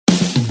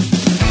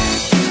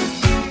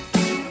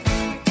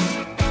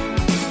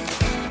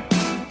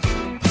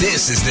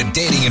This is the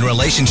Dating and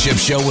Relationship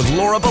Show with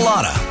Laura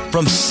Bilotta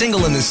from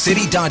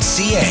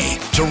singleinthecity.ca.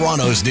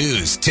 Toronto's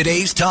news.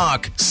 Today's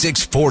talk,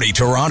 640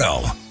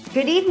 Toronto.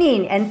 Good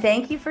evening, and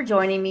thank you for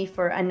joining me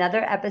for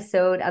another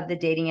episode of the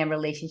Dating and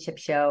Relationship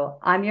Show.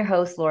 I'm your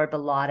host, Laura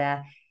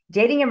Bilotta,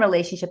 dating and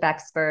relationship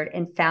expert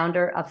and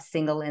founder of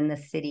Single in the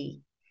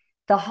City.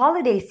 The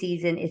holiday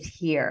season is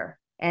here,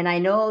 and I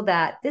know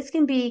that this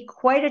can be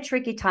quite a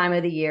tricky time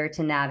of the year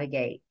to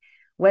navigate.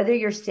 Whether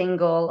you're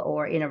single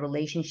or in a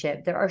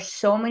relationship, there are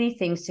so many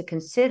things to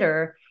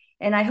consider,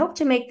 and I hope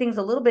to make things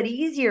a little bit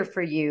easier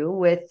for you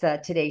with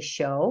today's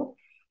show.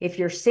 If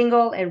you're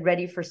single and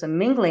ready for some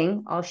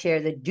mingling, I'll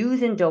share the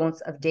do's and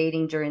don'ts of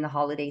dating during the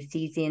holiday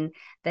season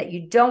that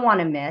you don't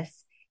want to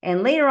miss.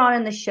 And later on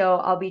in the show,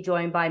 I'll be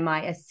joined by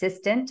my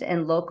assistant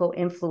and local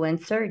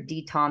influencer,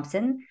 Dee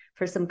Thompson,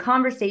 for some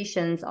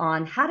conversations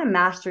on how to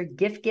master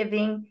gift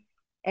giving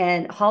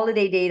and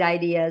holiday date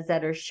ideas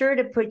that are sure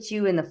to put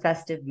you in the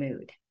festive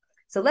mood.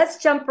 So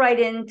let's jump right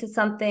into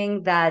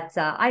something that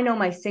I know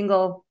my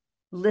single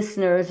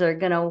listeners are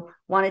going to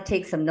want to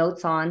take some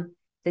notes on: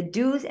 the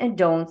do's and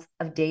don'ts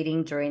of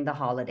dating during the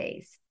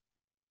holidays.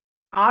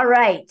 All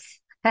right,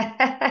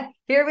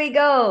 here we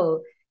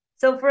go.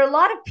 So for a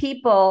lot of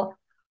people,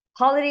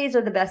 holidays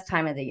are the best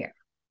time of the year,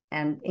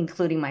 and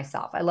including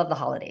myself. I love the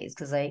holidays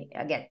because I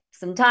get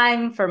some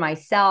time for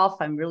myself.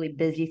 I'm really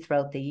busy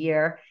throughout the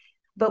year.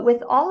 But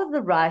with all of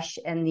the rush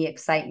and the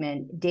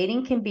excitement,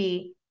 dating can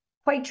be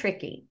quite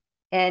tricky,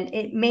 and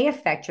it may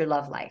affect your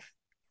love life.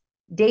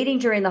 Dating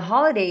during the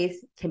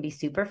holidays can be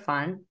super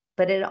fun,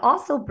 but it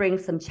also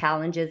brings some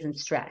challenges and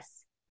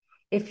stress.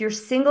 If you're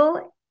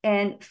single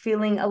and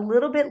feeling a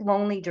little bit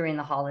lonely during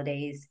the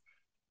holidays,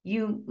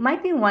 you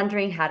might be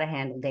wondering how to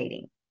handle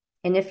dating.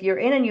 And if you're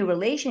in a new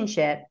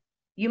relationship,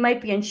 you might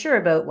be unsure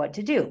about what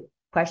to do.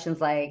 Questions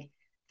like,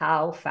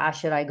 how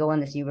fast should I go in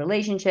this new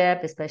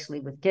relationship,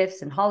 especially with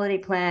gifts and holiday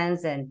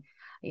plans? And,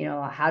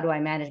 how do I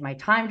manage my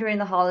time during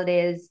the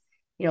holidays?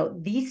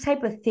 These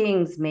type of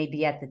things may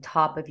be at the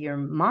top of your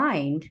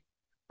mind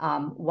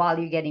while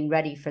you're getting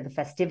ready for the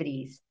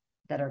festivities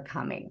that are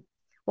coming.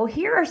 Well,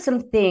 here are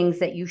some things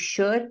that you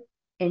should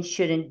and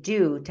shouldn't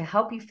do to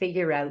help you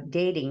figure out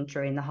dating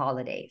during the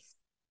holidays.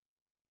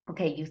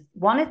 Okay, you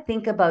want to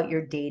think about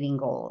your dating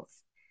goals.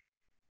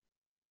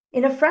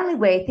 In a friendly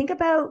way, think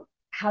about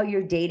how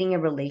your dating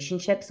and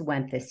relationships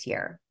went this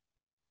year.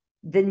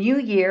 The new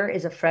year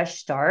is a fresh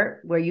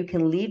start where you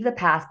can leave the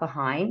past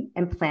behind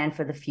and plan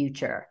for the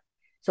future.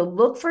 So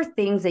look for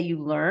things that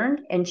you learned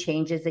and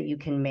changes that you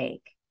can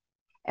make.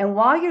 And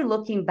while you're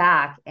looking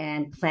back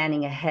and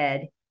planning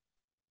ahead,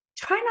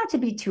 try not to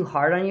be too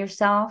hard on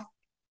yourself.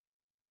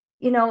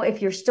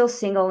 If you're still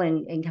single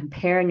and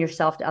comparing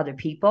yourself to other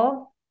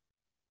people,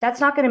 that's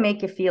not going to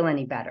make you feel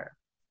any better.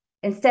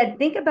 Instead,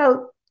 think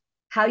about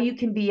how you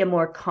can be a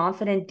more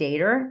confident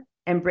dater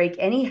and break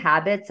any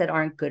habits that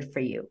aren't good for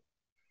you.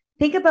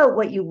 Think about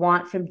what you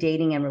want from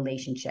dating and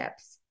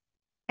relationships,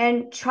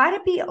 and try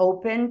to be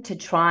open to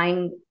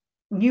trying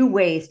new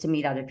ways to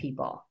meet other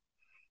people.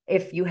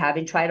 If you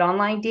haven't tried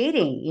online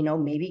dating,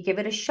 maybe give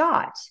it a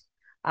shot.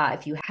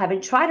 If you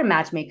haven't tried a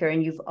matchmaker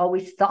and you've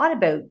always thought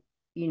about,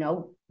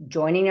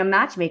 joining a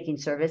matchmaking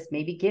service,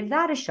 maybe give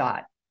that a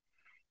shot.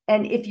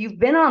 And if you've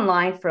been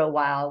online for a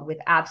while with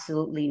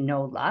absolutely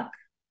no luck,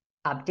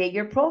 update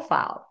your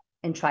profile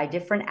and try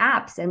different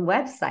apps and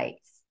websites.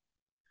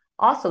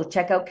 Also,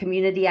 check out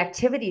community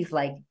activities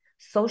like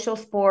social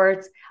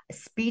sports,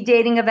 speed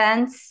dating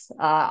events.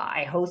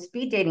 I host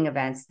speed dating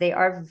events. They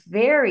are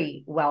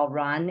very well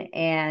run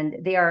and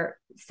they are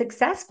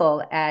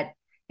successful at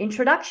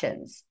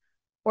introductions.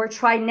 Or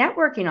try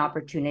networking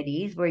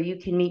opportunities where you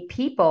can meet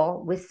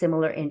people with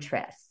similar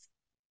interests.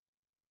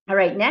 All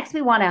right, next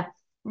we want to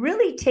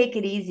really take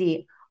it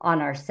easy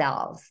on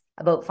ourselves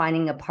about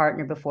finding a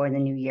partner before the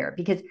new year,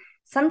 because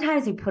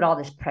sometimes we put all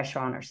this pressure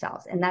on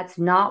ourselves, and that's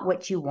not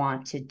what you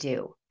want to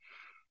do.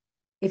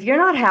 If you're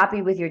not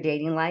happy with your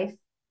dating life,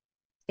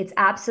 it's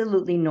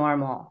absolutely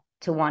normal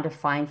to want to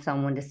find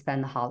someone to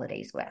spend the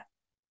holidays with.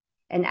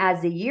 And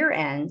as the year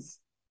ends,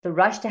 the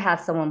rush to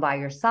have someone by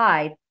your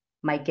side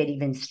might get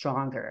even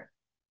stronger.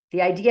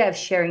 The idea of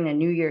sharing a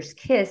New Year's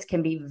kiss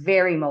can be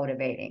very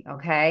motivating,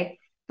 okay?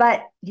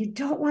 But you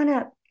don't want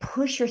to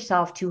push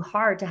yourself too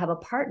hard to have a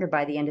partner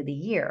by the end of the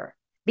year,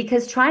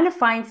 because trying to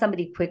find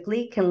somebody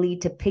quickly can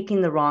lead to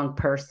picking the wrong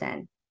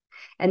person.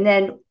 And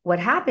then what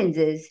happens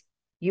is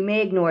you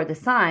may ignore the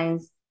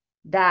signs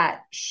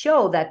that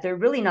show that they're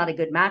really not a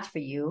good match for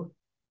you.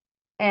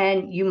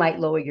 And you might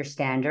lower your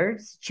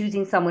standards,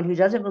 choosing someone who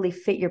doesn't really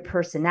fit your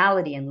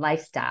personality and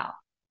lifestyle.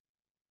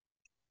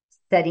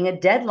 Setting a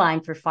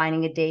deadline for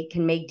finding a date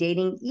can make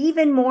dating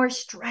even more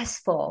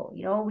stressful.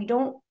 We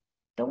don't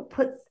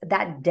put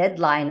that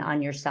deadline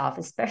on yourself,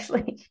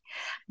 especially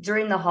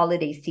during the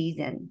holiday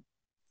season.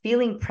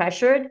 Feeling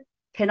pressured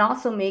can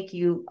also make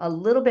you a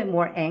little bit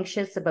more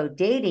anxious about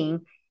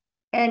dating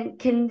and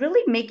can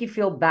really make you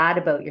feel bad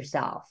about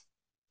yourself,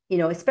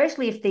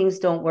 especially if things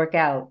don't work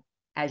out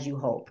as you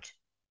hoped.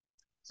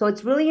 So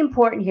it's really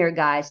important here,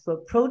 guys, to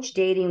approach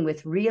dating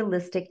with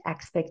realistic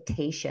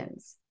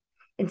expectations.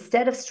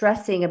 Instead of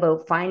stressing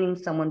about finding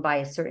someone by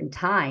a certain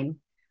time,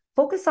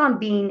 focus on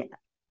being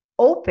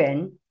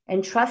open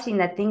and trusting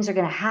that things are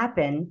going to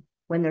happen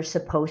when they're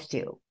supposed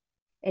to.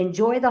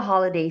 Enjoy the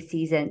holiday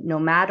season, no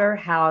matter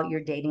how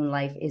your dating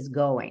life is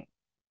going.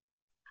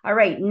 All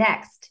right,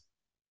 next.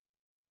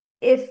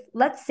 If,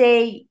 let's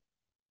say,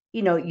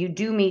 you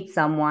do meet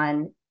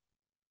someone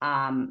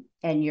and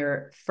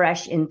you're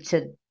fresh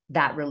into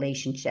that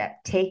relationship,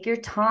 take your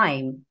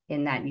time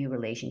in that new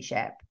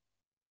relationship.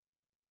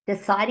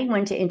 Deciding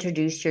when to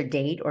introduce your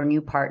date or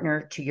new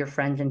partner to your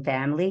friends and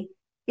family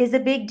is a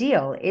big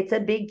deal. It's a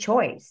big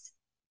choice.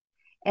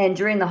 And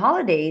during the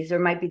holidays, there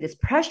might be this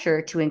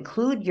pressure to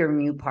include your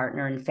new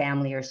partner in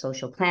family or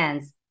social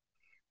plans,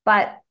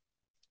 but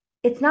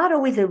it's not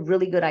always a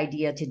really good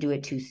idea to do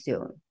it too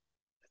soon,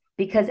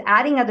 because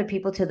adding other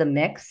people to the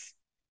mix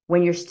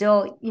when you're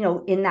still,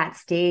 in that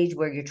stage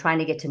where you're trying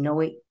to get to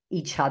know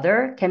each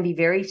other can be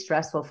very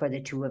stressful for the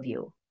two of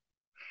you.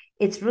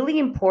 It's really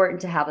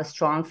important to have a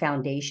strong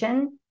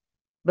foundation,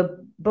 but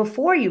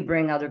before you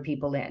bring other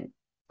people in.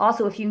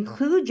 Also, if you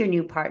include your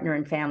new partner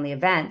in family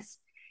events,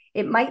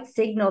 it might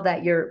signal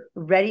that you're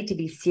ready to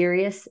be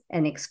serious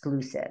and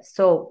exclusive.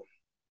 So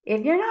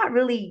if you're not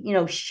really,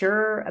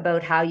 sure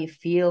about how you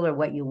feel or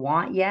what you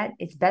want yet,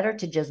 it's better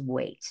to just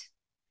wait.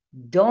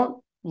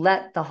 Don't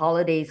let the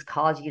holidays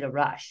cause you to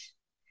rush.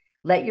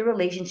 Let your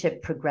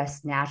relationship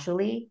progress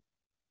naturally,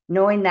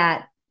 knowing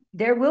that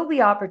there will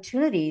be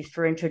opportunities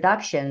for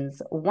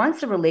introductions once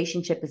the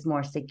relationship is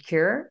more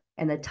secure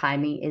and the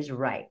timing is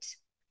right.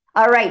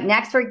 All right,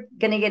 next we're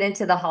going to get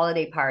into the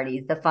holiday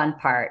parties, the fun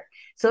part.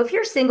 So if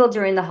you're single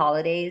during the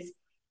holidays,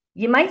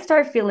 you might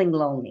start feeling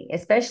lonely,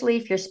 especially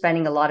if you're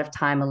spending a lot of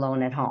time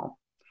alone at home.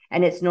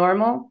 And it's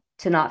normal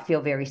to not feel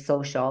very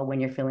social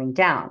when you're feeling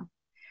down.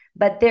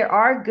 But there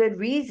are good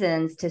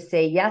reasons to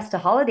say yes to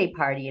holiday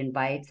party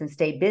invites and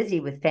stay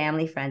busy with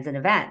family, friends, and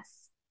events.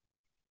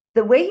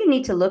 The way you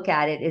need to look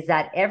at it is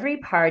that every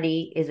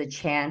party is a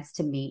chance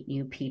to meet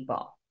new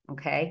people,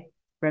 okay?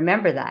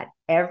 Remember that.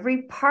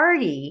 Every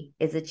party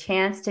is a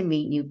chance to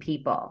meet new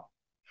people.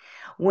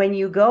 When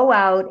you go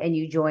out and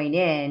you join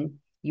in,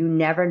 you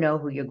never know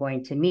who you're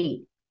going to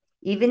meet.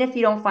 Even if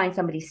you don't find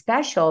somebody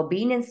special,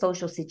 being in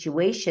social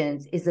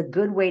situations is a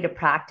good way to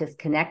practice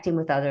connecting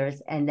with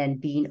others and then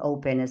being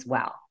open as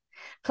well.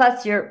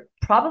 Plus, you're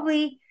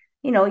probably,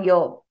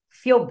 you'll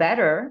feel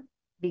better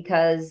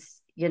because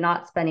you're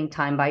not spending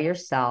time by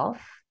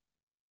yourself.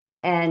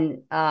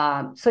 And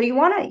so you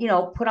want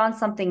to, put on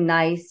something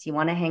nice. You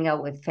want to hang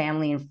out with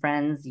family and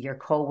friends, your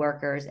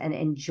coworkers, and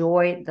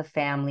enjoy the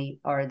family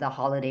or the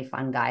holiday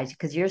fun, guys,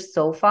 because your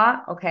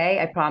sofa, okay,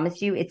 I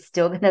promise you, it's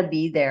still going to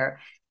be there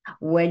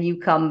when you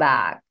come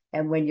back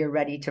and when you're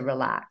ready to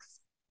relax.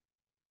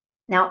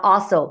 Now,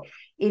 also,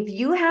 if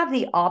you have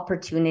the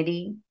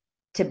opportunity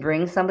to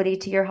bring somebody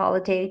to your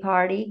holiday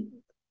party,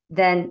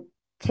 then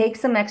take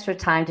some extra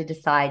time to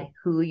decide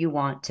who you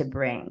want to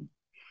bring.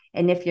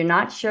 And if you're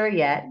not sure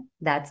yet,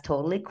 that's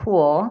totally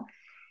cool.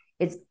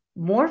 It's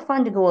more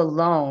fun to go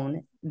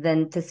alone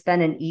than to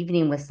spend an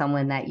evening with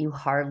someone that you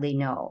hardly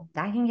know.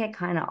 That can get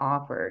kind of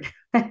awkward.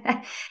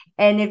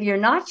 And if you're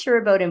not sure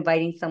about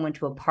inviting someone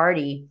to a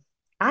party,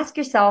 ask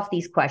yourself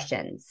these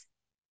questions.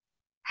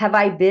 Have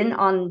I been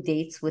on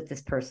dates with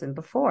this person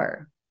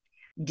before?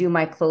 Do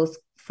my close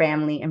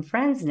family and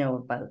friends know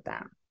about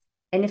them?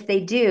 And if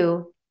they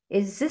do,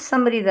 is this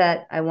somebody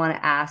that I want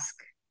to ask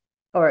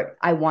or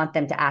I want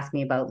them to ask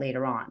me about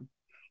later on?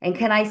 And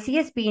can I see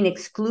us being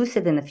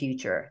exclusive in the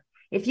future?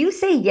 If you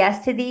say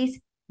yes to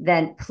these,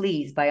 then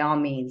please, by all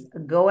means,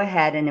 go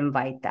ahead and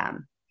invite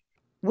them.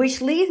 Which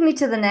leads me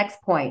to the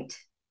next point.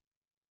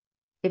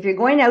 If you're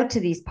going out to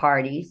these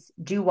parties,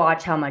 do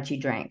watch how much you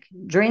drink.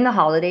 During the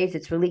holidays,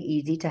 it's really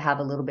easy to have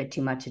a little bit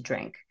too much to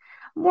drink,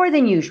 more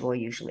than usual,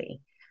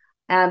 usually.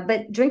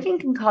 But drinking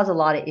can cause a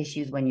lot of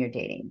issues when you're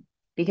dating,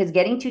 because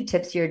getting too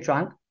tipsy or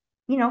drunk,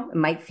 it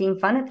might seem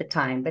fun at the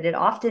time, but it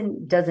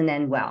often doesn't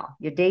end well.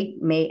 Your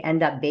date may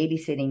end up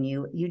babysitting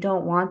you. You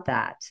don't want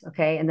that,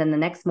 okay? And then the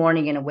next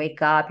morning, you're going to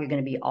wake up, you're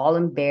going to be all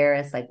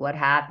embarrassed, like, what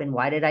happened?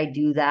 Why did I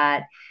do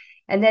that?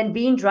 And then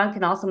being drunk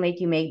can also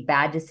make you make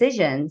bad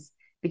decisions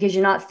because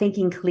you're not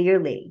thinking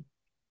clearly,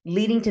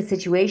 leading to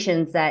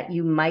situations that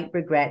you might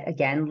regret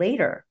again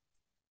later.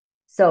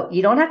 So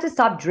you don't have to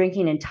stop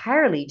drinking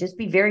entirely. Just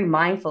be very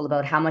mindful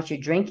about how much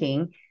you're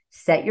drinking,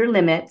 set your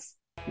limits,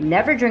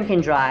 never drink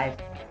and drive,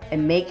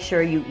 and make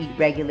sure you eat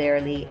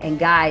regularly. And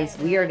guys,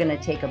 we are going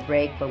to take a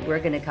break, but we're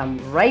going to come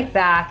right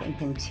back and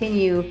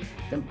continue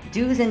the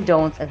do's and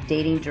don'ts of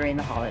dating during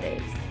the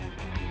holidays.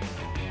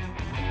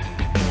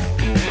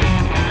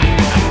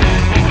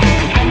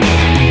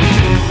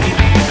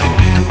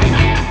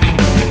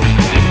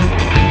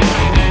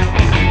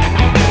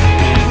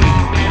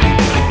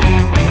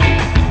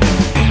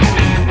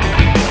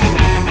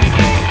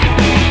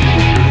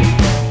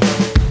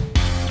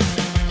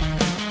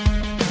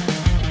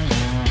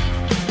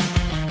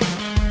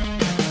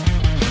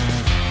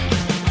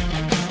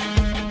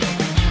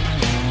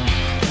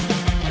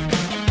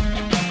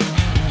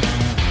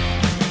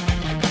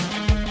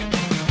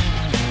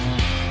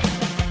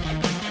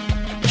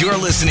 You're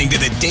listening to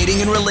the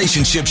Dating and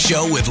Relationship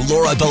Show with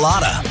Laura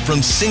Bilotta from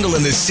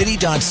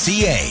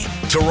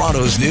singleinthecity.ca.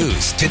 Toronto's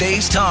news.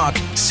 Today's talk,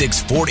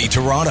 640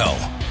 Toronto.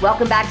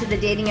 Welcome back to the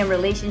Dating and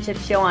Relationship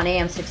Show on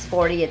AM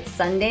 640. It's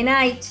Sunday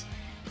night.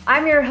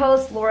 I'm your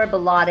host, Laura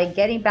Bilotta,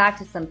 getting back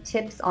to some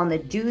tips on the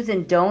do's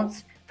and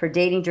don'ts for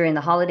dating during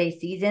the holiday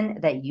season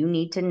that you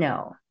need to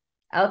know.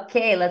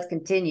 Okay, let's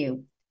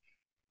continue.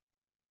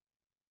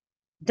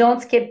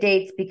 Don't skip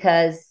dates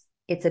because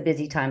it's a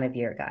busy time of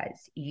year,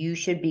 guys. You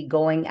should be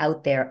going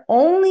out there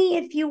only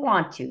if you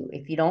want to.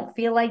 If you don't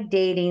feel like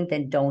dating,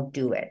 then don't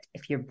do it.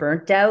 If you're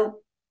burnt out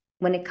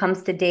when it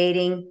comes to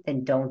dating,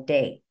 then don't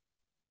date.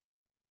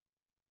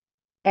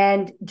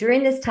 And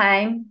during this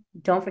time,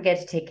 don't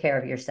forget to take care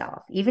of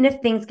yourself. Even if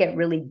things get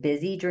really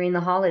busy during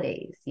the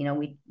holidays,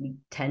 we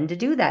tend to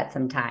do that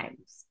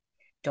sometimes.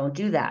 Don't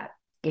do that.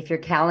 If your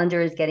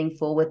calendar is getting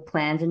full with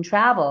plans and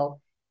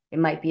travel, it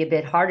might be a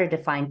bit harder to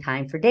find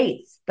time for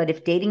dates. But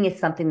if dating is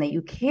something that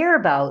you care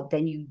about,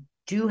 then you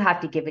do have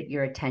to give it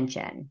your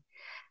attention.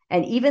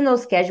 And even though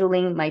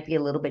scheduling might be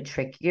a little bit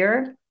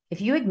trickier, if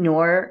you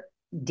ignore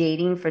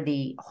dating for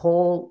the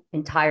whole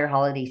entire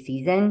holiday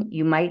season,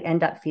 you might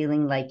end up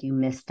feeling like you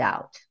missed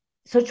out.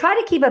 So try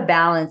to keep a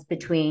balance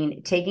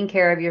between taking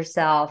care of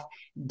yourself,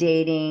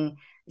 dating,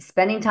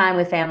 spending time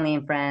with family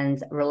and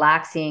friends,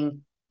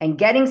 relaxing, and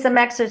getting some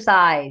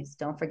exercise.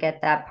 Don't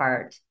forget that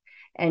part.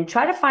 And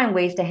try to find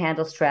ways to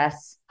handle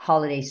stress,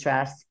 holiday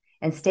stress,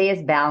 and stay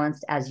as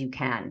balanced as you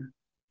can.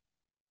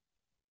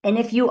 And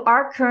if you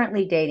are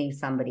currently dating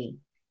somebody,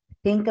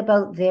 think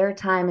about their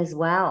time as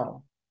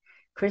well.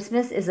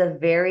 Christmas is a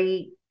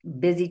very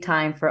busy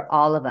time for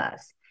all of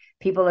us.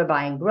 People are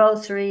buying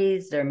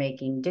groceries, they're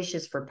making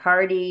dishes for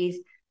parties,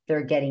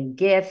 they're getting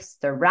gifts,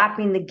 they're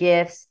wrapping the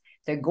gifts,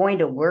 they're going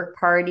to work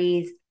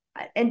parties,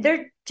 and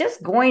they're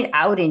just going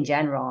out in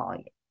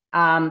general.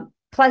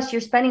 Plus,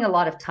 you're spending a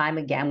lot of time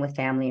again with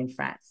family and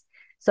friends.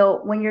 So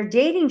when you're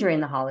dating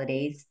during the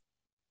holidays,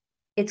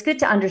 it's good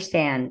to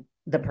understand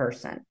the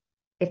person.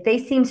 If they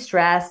seem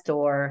stressed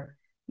or,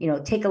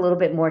 take a little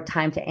bit more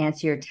time to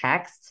answer your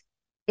texts,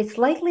 it's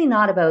likely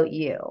not about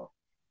you.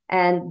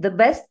 And the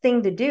best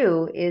thing to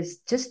do is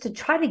just to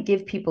try to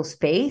give people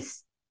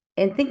space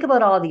and think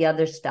about all the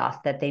other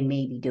stuff that they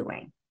may be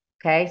doing.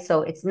 Okay.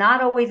 So it's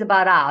not always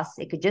about us.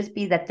 It could just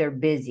be that they're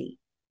busy.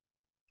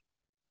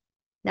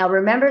 Now,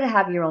 remember to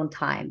have your own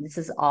time. This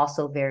is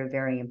also very,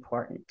 very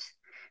important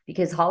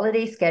because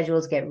holiday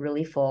schedules get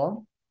really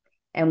full.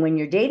 And when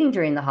you're dating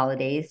during the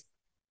holidays,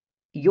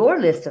 your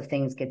list of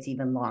things gets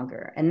even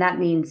longer. And that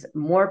means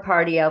more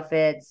party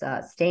outfits,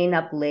 staying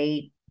up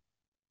late,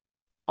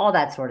 all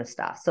that sort of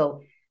stuff.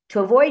 So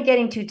to avoid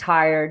getting too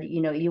tired,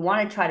 you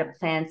want to try to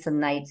plan some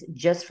nights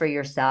just for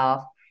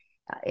yourself.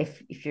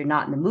 If you're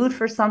not in the mood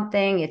for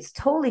something, it's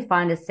totally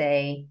fine to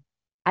say,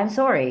 I'm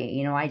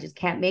sorry, I just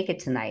can't make it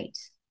tonight.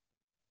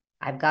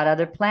 I've got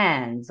other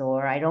plans,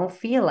 or I don't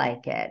feel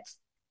like it.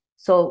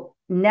 So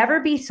never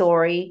be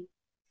sorry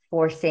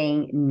for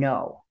saying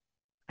no.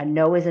 A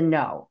no is a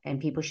no, and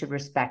people should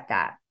respect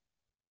that.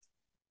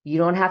 You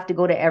don't have to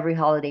go to every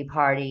holiday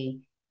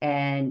party,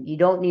 and you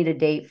don't need a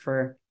date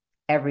for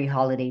every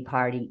holiday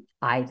party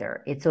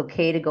either. It's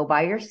okay to go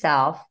by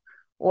yourself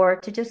or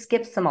to just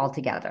skip some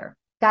altogether.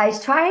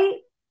 Guys, try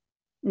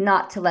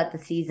not to let the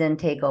season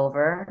take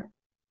over.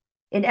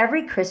 In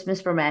every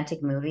Christmas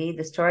romantic movie,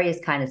 the story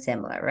is kind of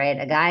similar, right?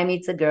 A guy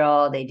meets a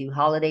girl, they do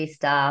holiday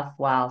stuff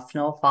while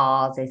snow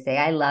falls, they say,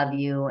 I love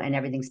you, and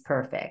everything's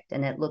perfect.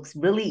 And it looks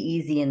really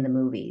easy in the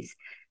movies.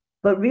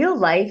 But real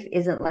life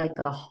isn't like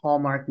a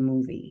Hallmark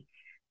movie.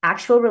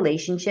 Actual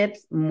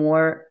relationships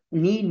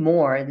need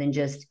more than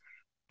just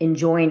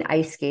enjoying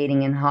ice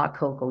skating and hot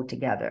cocoa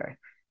together.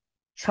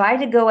 Try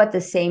to go at the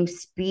same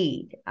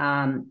speed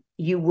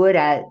you would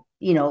as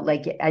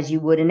you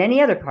would in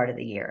any other part of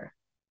the year.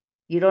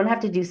 You don't have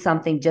to do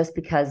something just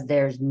because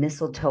there's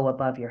mistletoe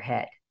above your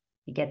head.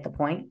 You get the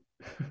point?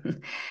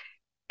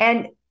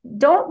 And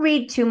don't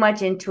read too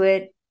much into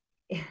it.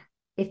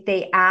 If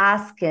they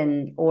ask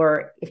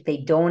or if they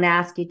don't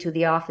ask you to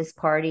the office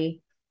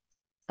party,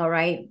 all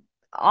right?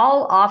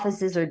 All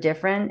offices are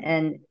different,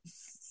 and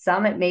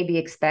some it may be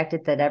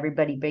expected that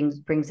everybody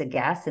brings a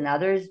guest, and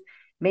others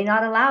may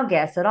not allow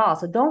guests at all.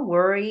 So don't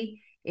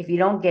worry if you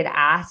don't get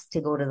asked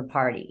to go to the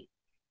party.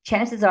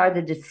 Chances are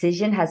the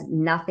decision has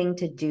nothing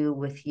to do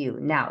with you.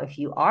 Now, if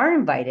you are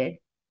invited,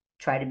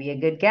 try to be a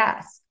good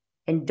guest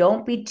and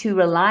don't be too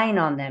relying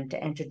on them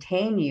to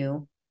entertain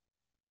you,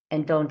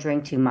 and don't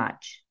drink too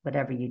much,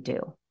 whatever you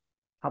do.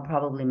 I'll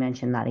probably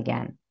mention that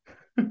again.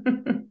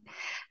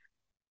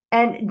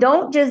 And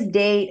don't just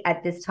date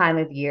at this time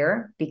of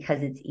year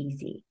because it's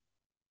easy.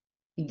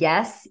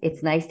 Yes,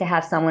 it's nice to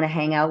have someone to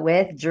hang out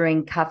with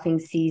during cuffing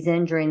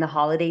season, during the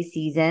holiday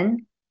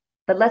season,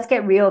 but let's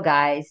get real,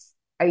 guys.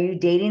 Are you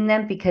dating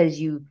them because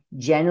you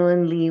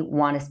genuinely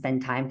want to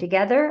spend time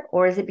together,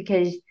 or is it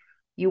because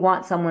you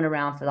want someone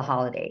around for the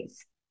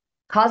holidays?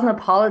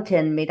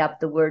 Cosmopolitan made up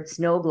the word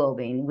snow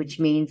globing, which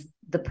means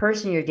the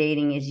person you're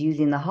dating is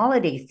using the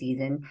holiday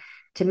season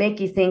to make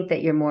you think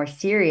that you're more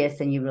serious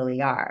than you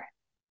really are.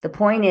 The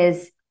point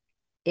is,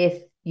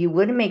 if you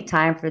wouldn't make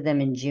time for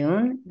them in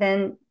June,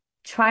 then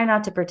try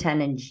not to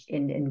pretend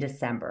in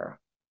December.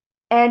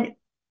 And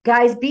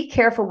guys, be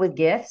careful with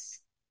gifts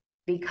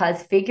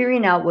because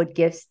figuring out what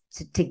gifts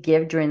to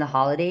give during the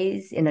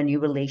holidays in a new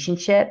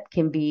relationship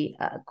can be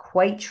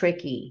quite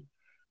tricky.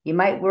 You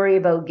might worry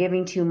about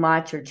giving too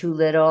much or too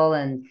little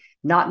and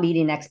not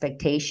meeting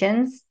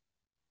expectations.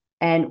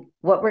 And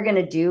what we're going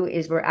to do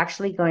is we're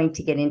actually going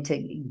to get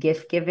into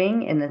gift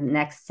giving in the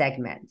next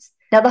segment.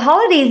 Now, the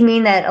holidays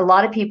mean that a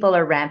lot of people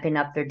are ramping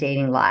up their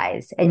dating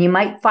lives, and you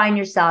might find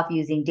yourself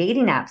using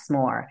dating apps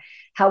more.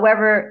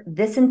 However,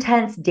 this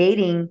intense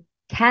dating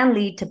can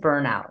lead to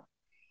burnout.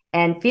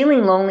 And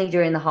feeling lonely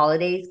during the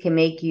holidays can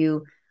make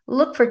you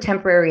look for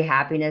temporary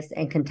happiness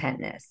and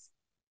contentness.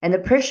 And the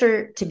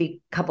pressure to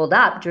be coupled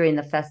up during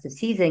the festive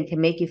season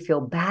can make you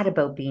feel bad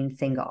about being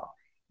single.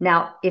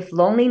 Now, if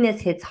loneliness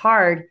hits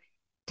hard,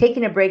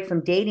 taking a break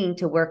from dating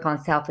to work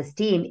on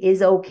self-esteem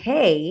is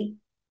okay,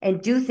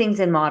 and do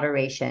things in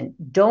moderation.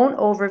 Don't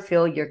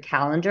overfill your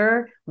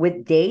calendar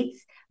with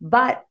dates,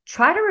 but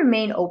try to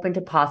remain open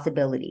to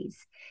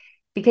possibilities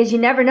because you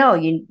never know.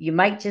 You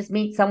might just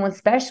meet someone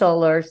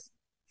special or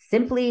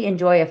simply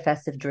enjoy a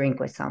festive drink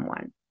with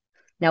someone.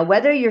 Now,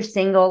 whether you're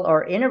single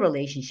or in a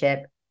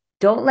relationship,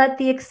 don't let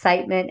the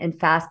excitement and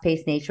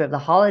fast-paced nature of the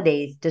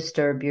holidays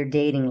disturb your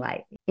dating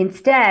life.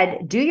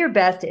 Instead, do your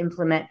best to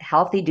implement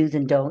healthy do's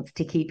and don'ts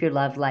to keep your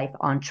love life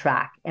on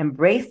track.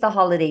 Embrace the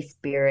holiday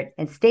spirit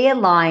and stay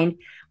aligned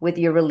with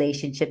your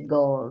relationship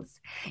goals.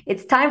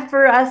 It's time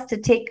for us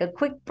to take a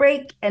quick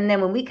break, and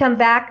then when we come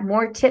back,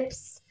 more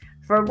tips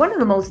for one of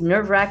the most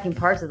nerve-wracking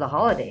parts of the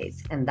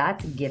holidays, and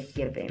that's gift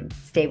giving.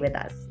 Stay with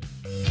us.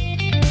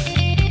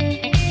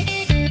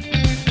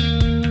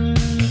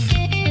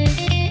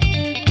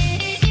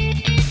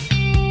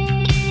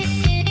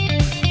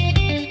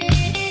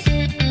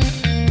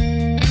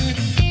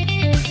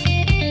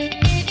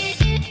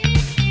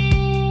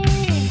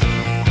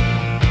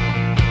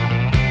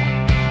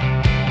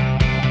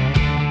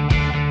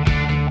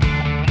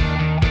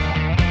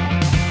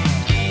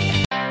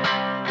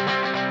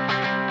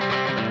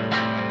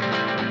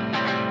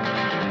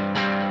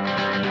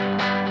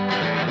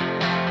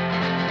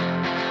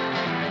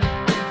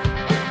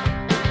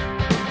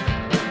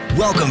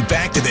 Welcome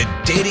back to the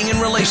Dating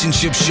and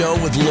Relationship Show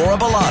with Laura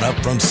Bilotta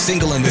from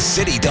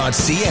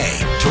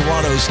singleinthecity.ca.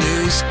 Toronto's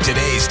news,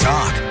 today's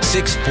talk,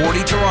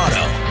 640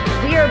 Toronto.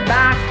 We are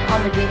back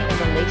on the Dating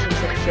and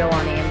Relationship Show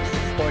on AM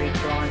 640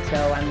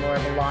 Toronto. I'm Laura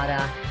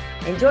Bilotta.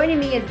 And joining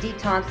me is Dee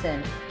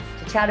Thompson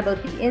to chat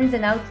about the ins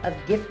and outs of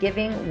gift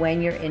giving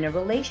when you're in a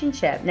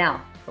relationship.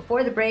 Now,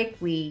 before the break,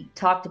 we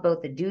talked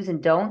about the do's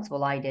and don'ts,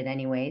 well, I did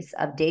anyways,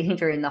 of dating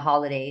during the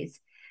holidays.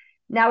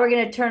 Now we're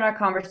going to turn our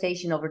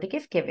conversation over to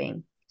gift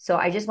giving. So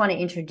I just want to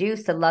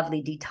introduce the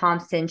lovely Dee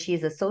Thompson. She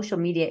is a social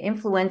media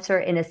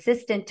influencer and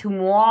assistant to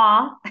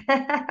moi.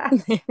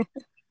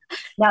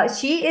 Now,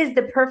 she is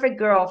the perfect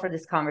girl for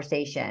this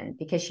conversation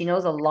because she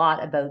knows a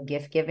lot about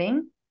gift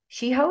giving.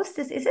 She hosts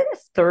this, is it a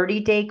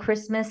 30-day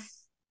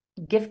Christmas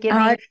gift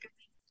giving?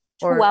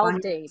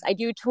 12 days. I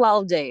do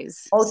 12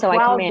 days. Oh, so 12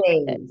 I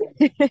can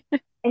days.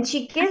 And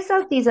she gives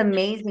out these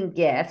amazing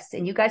gifts,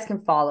 and you guys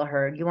can follow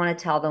her. You want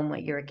to tell them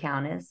what your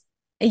account is?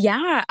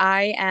 Yeah,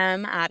 I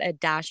am at a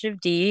dash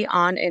of D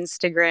on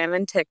Instagram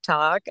and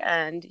TikTok.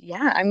 And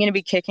yeah, I'm going to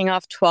be kicking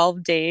off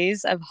 12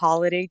 days of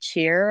holiday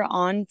cheer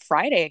on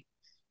Friday.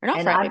 Or not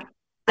And Friday.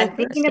 I'm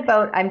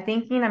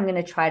thinking I'm going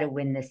to try to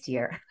win this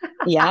year.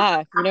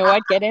 Yeah, you know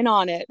what? Get in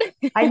on it.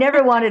 I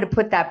never wanted to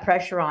put that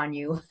pressure on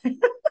you.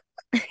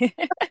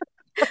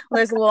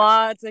 There's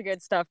lots of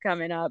good stuff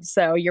coming up.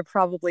 So you're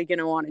probably going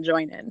to want to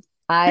join in.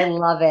 I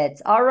love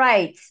it. All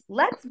right.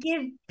 Let's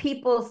give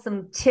people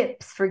some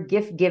tips for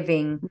gift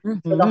giving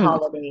for the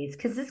holidays,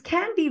 because this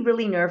can be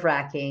really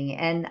nerve-wracking.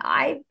 And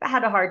I've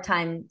had a hard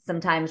time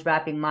sometimes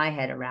wrapping my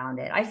head around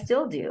it. I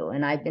still do.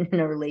 And I've been in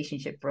a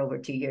relationship for over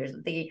 2 years.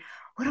 I'm thinking,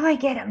 what do I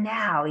get him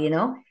now? You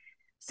know?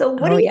 So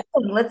what do you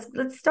think?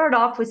 Let's start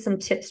off with some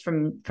tips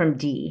from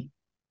Dee.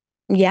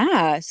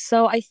 Yeah.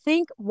 So I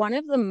think one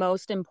of the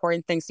most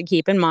important things to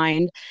keep in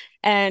mind,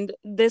 and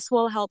this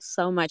will help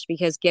so much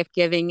because gift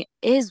giving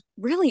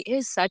really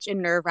is such a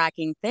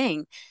nerve-wracking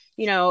thing.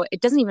 You know, it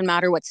doesn't even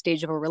matter what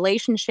stage of a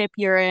relationship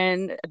you're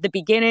in. At the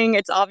beginning,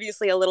 it's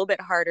obviously a little bit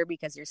harder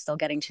because you're still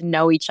getting to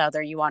know each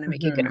other. You want to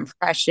make a good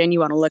impression. You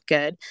want to look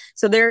good.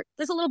 So there's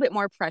a little bit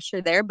more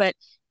pressure there. But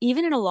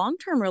even in a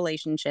long-term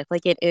relationship,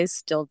 like it is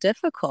still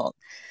difficult.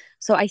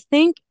 So I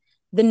think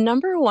the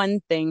number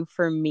one thing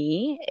for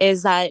me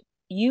is that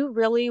you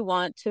really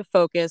want to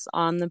focus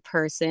on the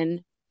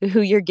person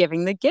who you're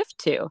giving the gift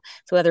to.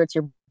 So whether it's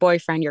your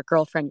boyfriend, your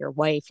girlfriend, your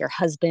wife, your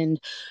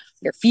husband,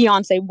 your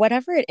fiance,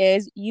 whatever it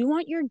is, you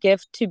want your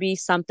gift to be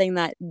something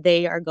that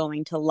they are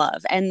going to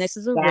love. And this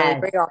is a really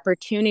great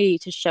opportunity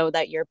to show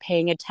that you're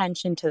paying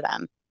attention to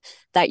them,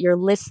 that you're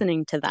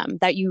listening to them,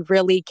 that you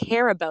really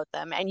care about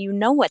them and you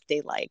know what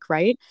they like,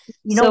 right?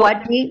 You know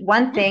what, Dee?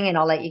 One thing, and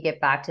I'll let you get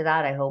back to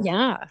that. I hope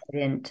I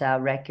didn't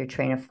wreck your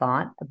train of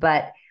thought.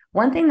 But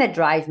One thing that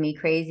drives me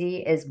crazy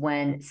is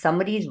when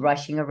somebody's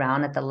rushing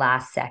around at the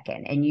last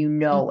second and you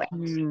know it.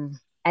 Mhm.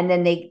 And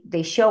then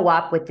they show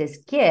up with this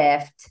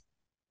gift,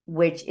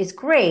 which is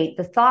great.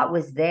 The thought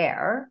was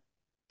there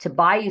to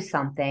buy you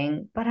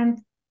something, but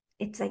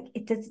it's like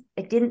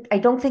I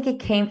don't think it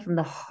came from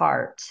the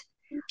heart.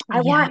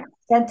 I Yeah. want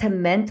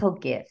sentimental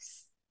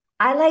gifts.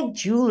 I like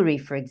jewelry,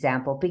 for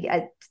example,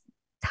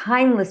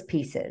 timeless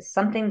pieces,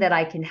 something that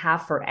I can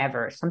have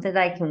forever, something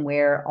that I can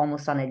wear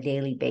almost on a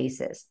daily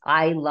basis.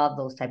 I love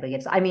those type of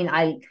gifts. I mean,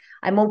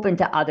 I'm open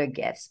to other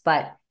gifts,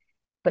 but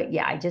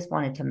yeah, I just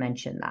wanted to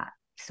mention that.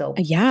 So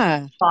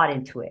Yeah. thought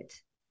into it.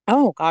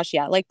 Oh gosh,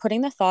 yeah. Like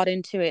putting the thought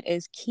into it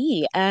is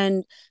key.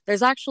 And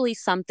there's actually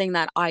something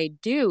that I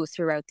do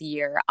throughout the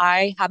year.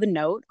 I have a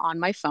note on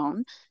my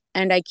phone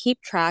and I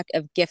keep track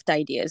of gift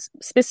ideas,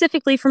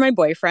 specifically for my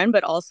boyfriend,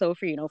 but also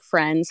for,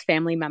 friends,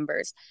 family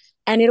members.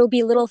 And it'll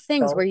be little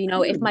things where,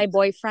 So if cute. my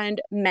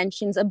boyfriend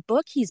mentions a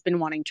book he's been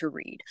wanting to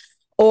read,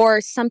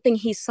 or something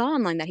he saw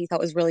online that he thought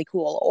was really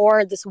cool,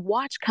 or this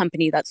watch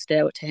company that stood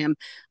out to him,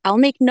 I'll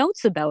make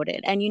notes about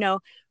it. And,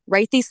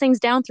 write these things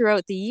down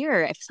throughout the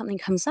year if something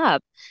comes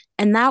up.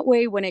 And that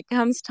way, when it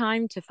comes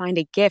time to find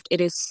a gift, it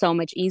is so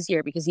much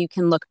easier because you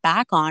can look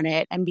back on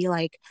it and be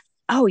like,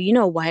 oh, you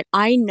know what?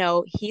 I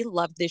know he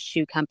loved this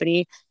shoe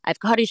company. I've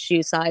got his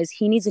shoe size.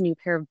 He needs a new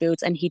pair of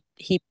boots. And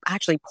he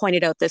actually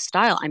pointed out this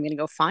style. I'm going to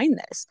go find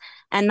this.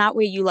 And that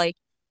way you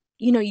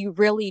you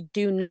really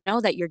do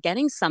know that you're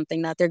getting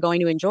something that they're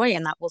going to enjoy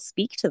and that will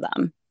speak to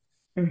them.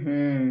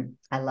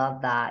 I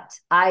love that.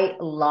 I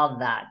love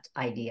that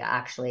idea,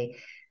 actually.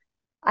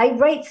 I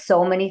write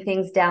so many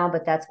things down,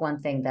 but that's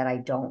one thing that I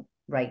don't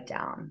write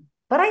down.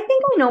 But I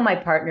think I know my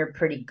partner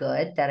pretty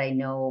good, that I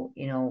know,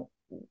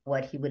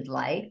 what he would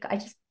like. I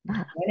just,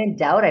 when in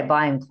doubt, I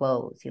buy him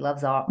clothes. He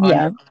loves Under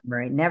Yeah.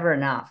 Armour, never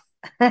enough.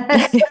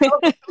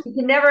 So you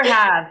can never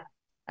have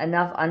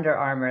enough Under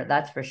Armour,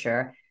 that's for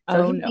sure.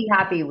 So Oh he'd no. be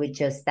happy with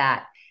just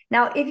that.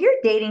 Now, if you're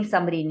dating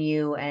somebody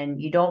new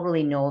and you don't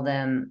really know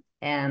them,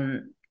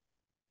 and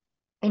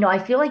I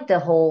feel like the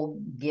whole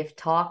gift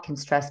talk can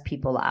stress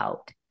people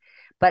out,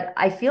 but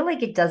I feel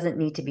like it doesn't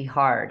need to be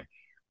hard.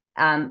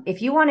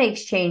 If you want to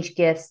exchange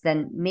gifts,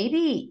 then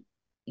maybe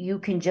you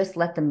can just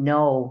let them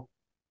know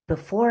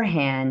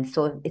beforehand,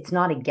 so it's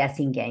not a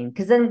guessing game.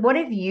 Because then what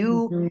if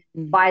you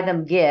Mhm. buy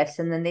them gifts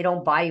and then they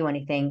don't buy you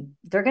anything?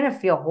 They're going to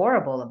feel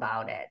horrible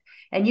about it.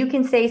 And you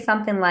can say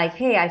something like,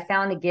 hey, I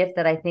found a gift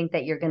that I think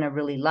that you're going to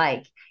really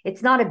like.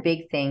 It's not a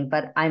big thing,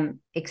 but I'm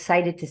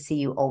excited to see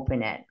you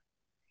open it.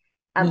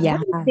 What Yeah.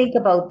 do you think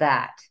about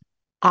that?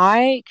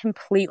 I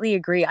completely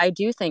agree. I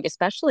do think,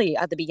 especially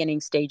at the beginning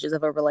stages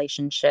of a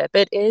relationship,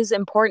 it is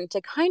important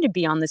to kind of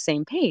be on the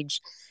same page,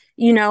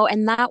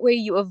 and that way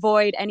you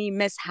avoid any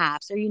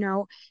mishaps or,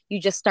 you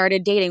just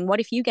started dating.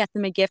 What if you get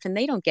them a gift and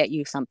they don't get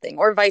you something,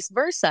 or vice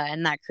versa?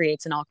 And that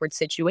creates an awkward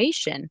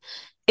situation.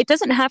 It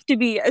doesn't have to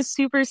be a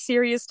super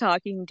serious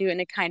talk. You can do it in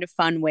a kind of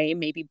fun way,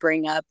 maybe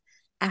bring up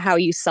how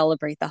you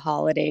celebrate the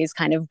holidays,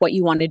 kind of what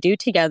you want to do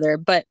together.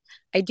 But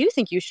I do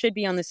think you should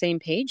be on the same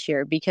page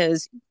here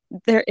because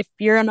if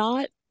you're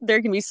not,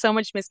 there can be so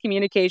much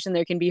miscommunication,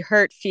 there can be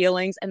hurt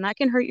feelings, and that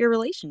can hurt your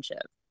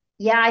relationship.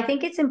 Yeah, I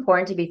think it's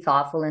important to be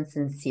thoughtful and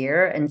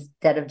sincere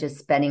instead of just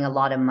spending a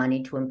lot of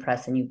money to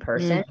impress a new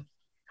person.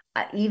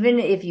 Mm. Even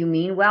if you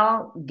mean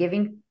well,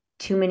 giving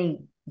too many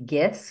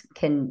gifts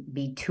can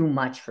be too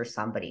much for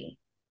somebody.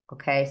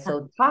 Okay,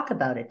 so talk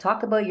about it.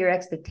 Talk about your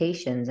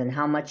expectations and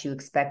how much you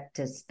expect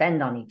to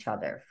spend on each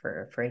other,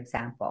 for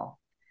example.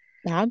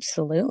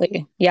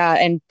 Absolutely. Yeah.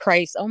 And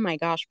price, oh my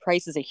gosh,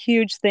 price is a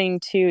huge thing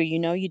too.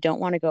 You don't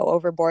want to go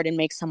overboard and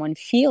make someone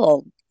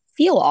feel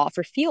off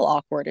or feel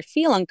awkward or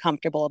feel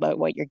uncomfortable about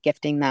what you're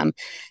gifting them.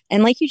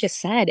 And like you just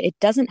said, it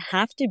doesn't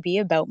have to be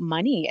about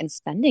money and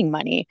spending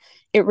money.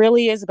 It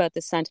really is about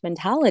the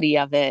sentimentality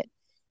of it.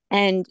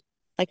 And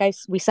like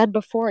we said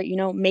before,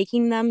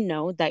 making them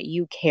know that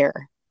you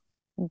care.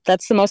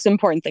 That's the most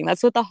important thing.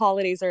 That's what the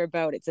holidays are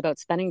about. It's about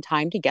spending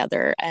time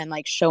together and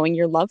like showing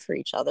your love for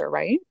each other,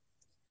 right?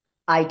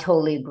 I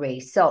totally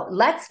agree. So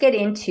let's get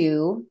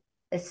into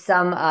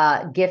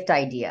some gift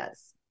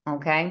ideas.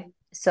 Okay,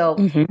 so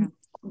Hmm.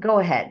 go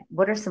ahead.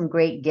 What are some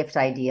great gift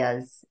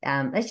ideas?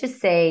 Let's just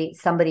say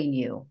somebody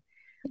new.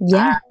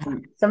 Yeah.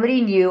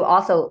 Somebody new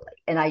also,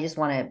 and I just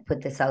want to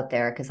put this out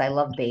there because I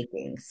love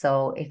baking.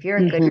 So if you're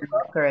a good Hmm.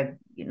 cook or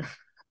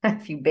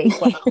if you bake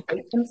well,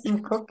 bake them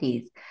some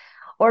cookies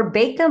or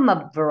bake them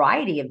a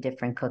variety of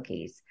different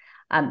cookies.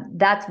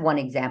 That's one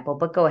example,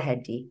 but go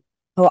ahead, Dee.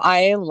 Oh,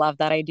 I love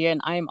that idea.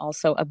 And I'm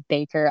also a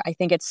baker. I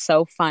think it's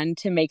so fun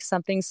to make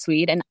something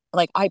sweet. And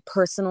like, I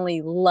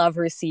personally love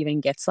receiving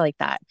gifts like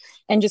that.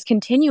 And just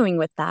continuing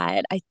with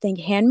that, I think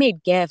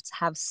handmade gifts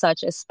have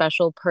such a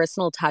special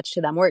personal touch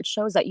to them where it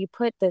shows that you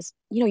put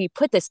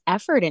this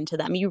effort into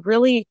them. You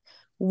really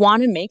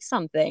want to make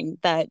something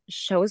that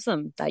shows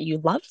them that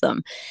you love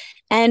them.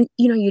 And,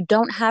 you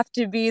don't have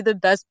to be the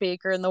best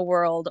baker in the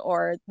world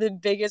or the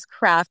biggest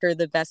craft or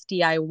the best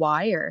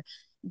DIYer.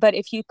 But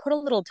if you put a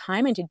little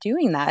time into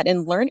doing that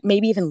and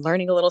maybe even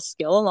learning a little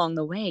skill along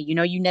the way,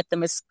 you knit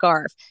them a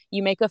scarf,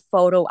 you make a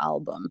photo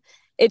album.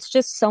 It's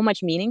just so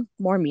much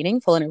more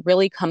meaningful, and it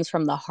really comes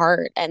from the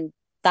heart. And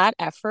that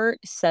effort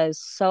says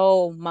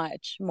so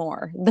much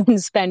more than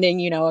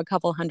spending, a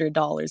couple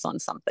 $100s on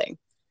something.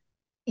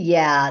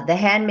 Yeah, the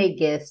handmade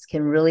gifts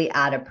can really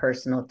add a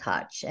personal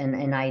touch.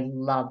 And I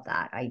love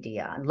that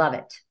idea. I love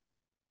it.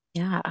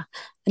 Yeah.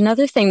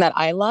 Another thing that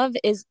I love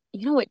is,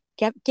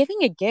 giving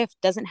a gift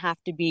doesn't have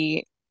to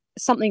be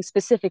something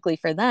specifically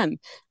for them.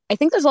 I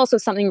think there's also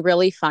something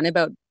really fun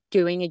about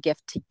doing a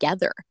gift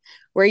together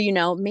where,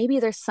 maybe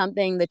there's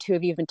something the two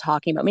of you have been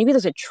talking about. Maybe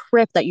there's a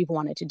trip that you've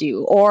wanted to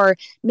do, or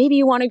maybe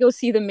you want to go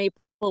see the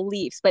Maple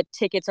Leafs, but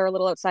tickets are a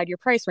little outside your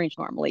price range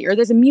normally, or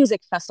there's a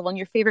music festival and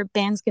your favorite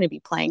band's going to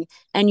be playing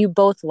and you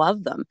both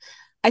love them.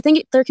 I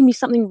think there can be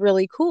something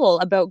really cool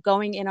about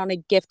going in on a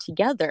gift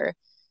together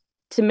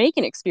to make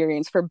an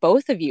experience for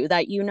both of you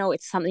that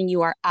it's something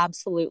you are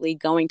absolutely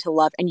going to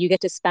love, and you get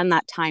to spend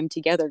that time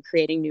together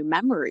creating new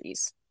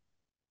memories.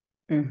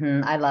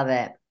 I love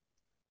it.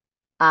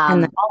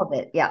 And then, all of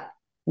it. Yeah.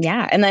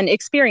 yeah. And then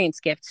experience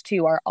gifts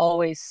too are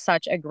always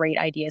such a great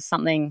idea.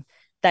 Something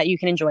that you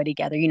can enjoy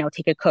together,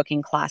 take a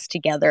cooking class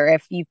together.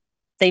 If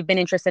they've been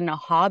interested in a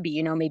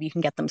hobby, maybe you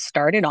can get them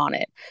started on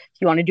it.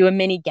 If you want to do a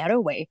mini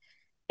getaway,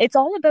 it's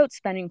all about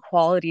spending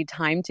quality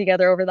time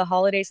together over the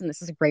holidays. And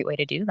this is a great way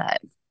to do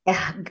that.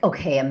 Yeah.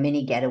 Okay. A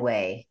mini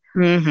getaway. I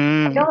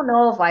Mm-hmm. don't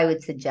know if I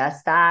would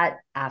suggest that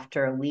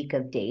after a week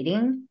of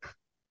dating.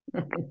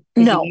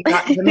 No.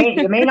 You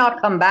may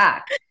not come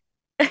back.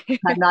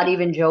 I'm not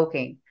even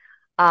joking.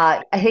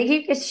 I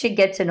think you should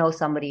get to know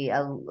somebody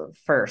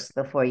first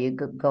before you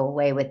go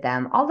away with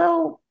them.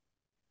 Although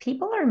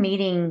people are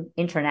meeting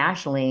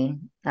internationally,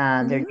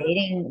 they're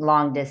dating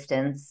long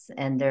distance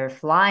and they're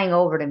flying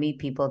over to meet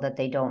people that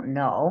they don't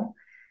know.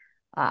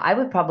 I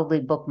would probably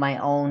book my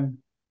own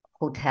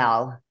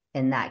hotel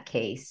in that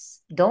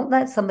case. Don't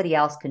let somebody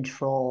else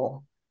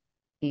control,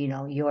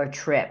 your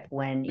trip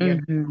when you're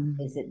going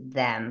to visit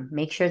them.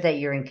 Make sure that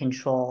you're in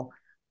control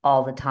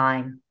all the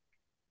time.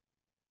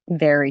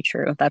 Very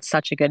true. That's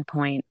such a good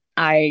point.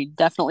 I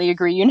definitely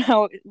agree.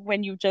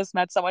 When you've just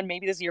met someone,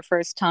 maybe this is your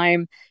first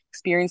time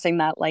experiencing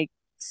that like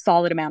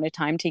solid amount of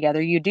time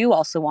together, you do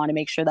also want to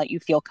make sure that you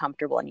feel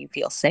comfortable and you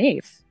feel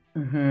safe.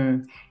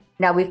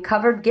 Now we've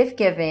covered gift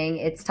giving.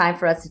 It's time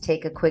for us to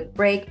take a quick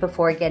break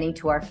before getting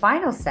to our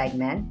final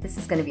segment. This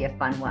is going to be a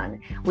fun one.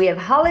 We have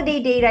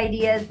holiday date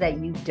ideas that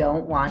you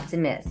don't want to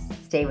miss.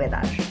 Stay with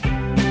us.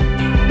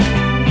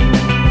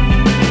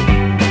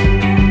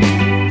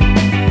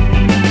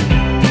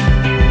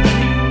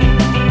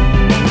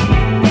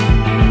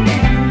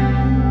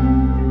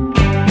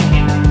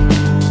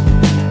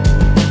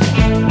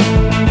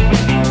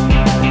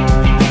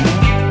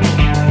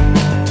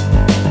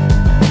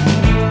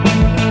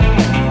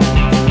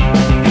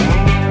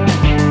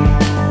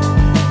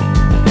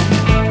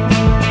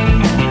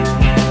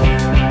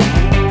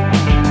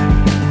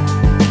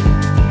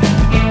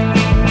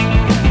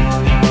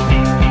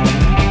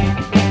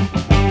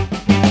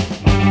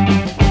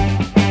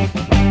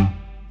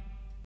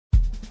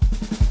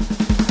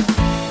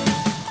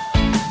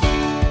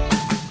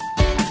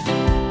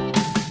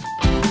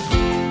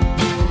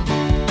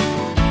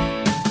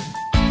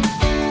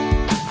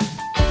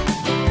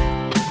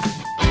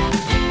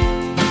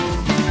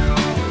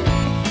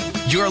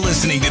 You're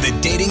listening to the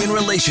Dating and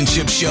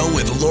Relationship Show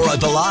with Laura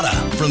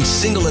Bilotta from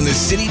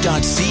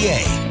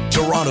singleinthecity.ca.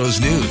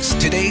 Toronto's news,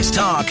 today's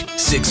talk,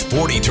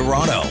 640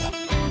 Toronto.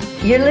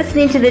 You're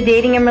listening to the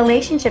Dating and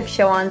Relationship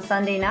Show on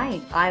Sunday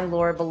night. I'm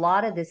Laura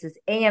Bilotta. This is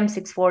AM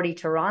 640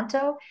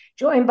 Toronto,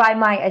 joined by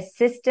my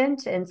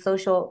assistant and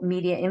social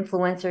media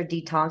influencer,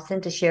 Dee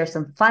Thompson, to share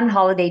some fun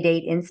holiday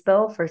date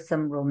inspo for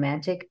some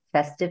romantic,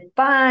 festive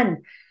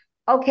fun.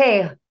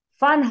 Okay,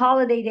 fun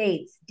holiday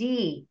dates.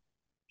 Dee,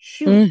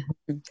 shoot.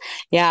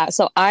 Yeah,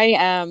 so I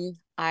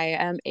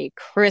am a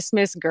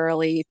Christmas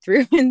girly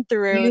through and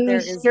through. You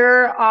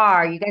sure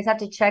are. You guys have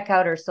to check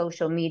out her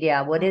social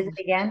media. What is it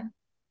again?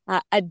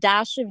 A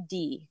dash of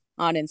D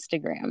on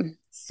Instagram.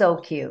 So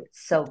cute.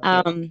 So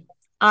cute.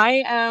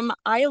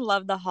 I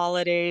love the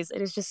holidays.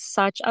 It is just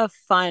such a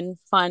fun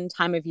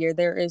time of year.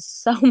 There is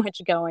so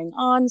much going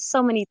on,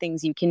 so many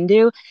things you can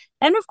do.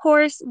 And of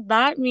course,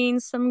 that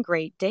means some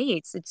great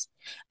dates. It's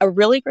a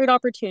really great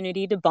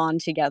opportunity to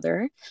bond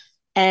together.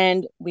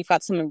 And we've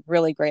got some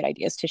really great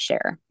ideas to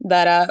share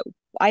that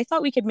I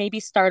thought we could maybe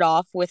start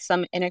off with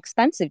some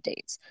inexpensive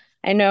dates.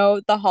 I know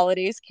the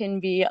holidays can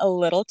be a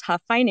little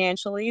tough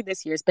financially.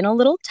 This year's been a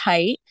little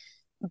tight,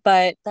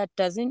 but that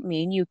doesn't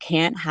mean you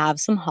can't have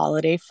some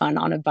holiday fun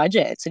on a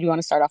budget. So do you want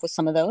to start off with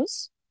some of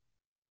those?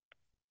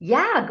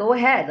 Yeah, go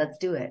ahead. Let's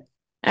do it.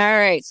 All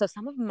right. So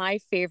some of my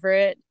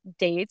favorite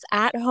dates,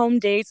 at-home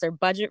dates, are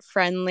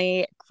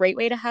budget-friendly. Great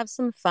way to have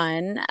some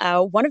fun.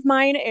 One of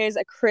mine is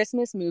a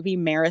Christmas movie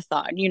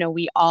marathon.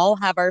 We all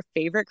have our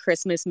favorite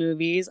Christmas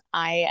movies.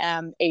 I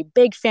am a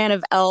big fan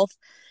of Elf.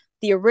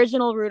 The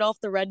original Rudolph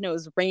the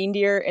Red-Nosed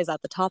Reindeer is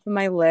at the top of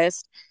my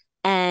list.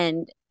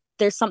 And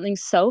there's something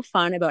so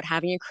fun about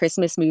having a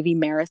Christmas movie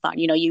marathon.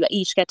 You know, you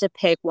each get to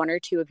pick one or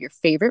two of your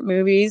favorite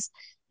movies,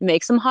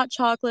 make some hot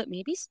chocolate,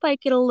 maybe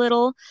spike it a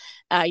little.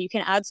 You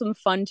can add some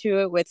fun to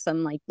it with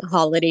some like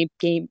holiday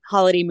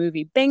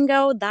movie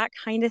bingo, that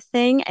kind of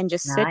thing, and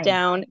just sit Nice.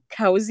 down,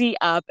 cozy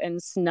up,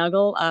 and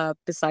snuggle up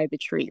beside the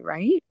tree,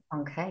 right?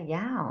 Okay.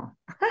 Yeah.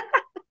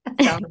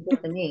 Sounds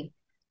good to me.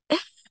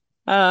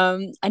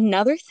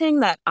 Another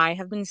thing that I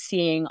have been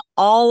seeing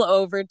all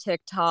over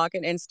TikTok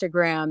and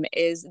Instagram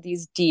is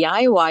these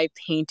DIY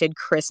painted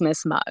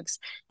Christmas mugs.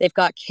 They've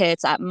got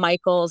kits at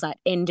Michael's, at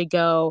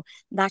Indigo,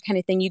 that kind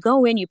of thing. You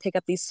go in, you pick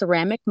up these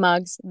ceramic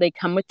mugs. They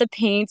come with the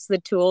paints, the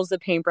tools, the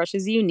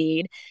paintbrushes you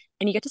need,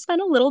 and you get to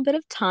spend a little bit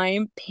of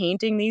time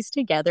painting these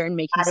together and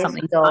making That is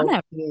something fun so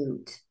out.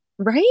 cute.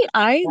 Right?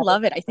 I That is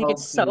love it. I think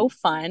it's so so cute.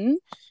 fun.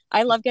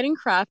 I love getting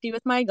crafty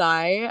with my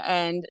guy,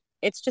 and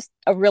it's just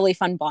a really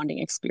fun bonding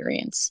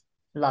experience.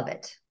 Love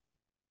it.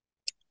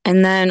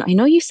 And then I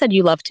know you said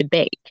you love to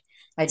bake.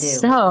 I do.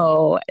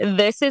 So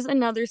this is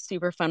another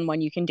super fun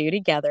one you can do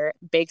together.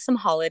 Bake some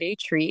holiday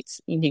treats.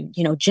 You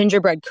know,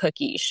 gingerbread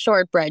cookies,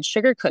 shortbread,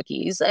 sugar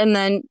cookies, and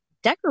then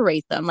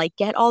decorate them. Like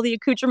get all the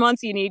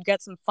accoutrements you need,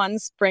 get some fun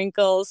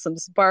sprinkles, some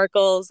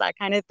sparkles, that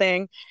kind of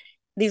thing.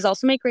 These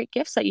also make great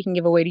gifts that you can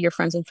give away to your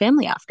friends and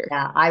family after.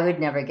 Yeah, I would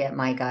never get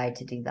my guy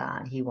to do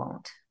that. He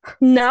won't.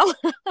 No,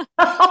 you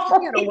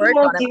gotta He work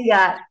won't on it. do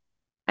that.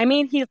 I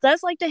mean, he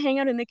does like to hang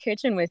out in the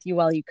kitchen with you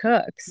while you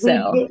cook. We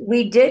So, did,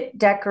 we did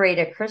decorate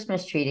a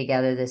Christmas tree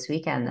together this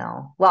weekend,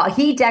 though. Well,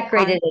 he fun.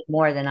 decorated it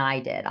more than I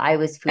did. I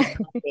was food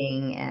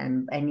prepping,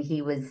 and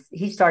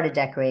he started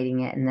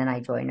decorating it, and then I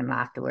joined him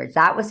afterwards.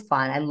 That was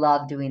fun. I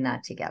love doing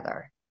that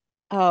together.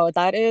 Oh,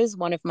 that is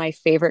one of my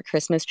favorite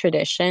Christmas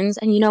traditions.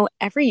 And you know,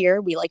 every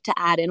year we like to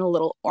add in a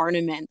little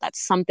ornament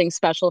that's something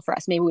special for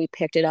us. Maybe we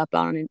picked it up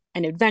on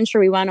an adventure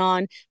we went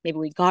on. Maybe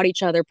we got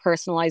each other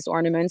personalized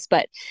ornaments,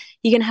 but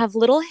you can have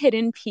little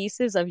hidden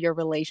pieces of your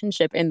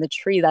relationship in the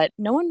tree that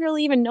no one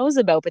really even knows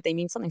about, but they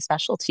mean something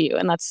special to you.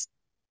 And that's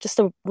just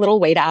a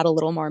little way to add a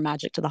little more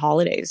magic to the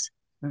holidays.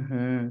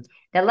 Hmm.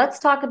 Now let's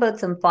talk about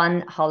some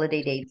fun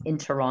holiday dates in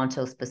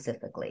Toronto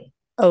specifically.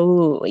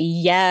 Oh,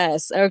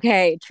 yes.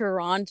 Okay.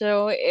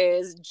 Toronto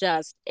is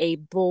just a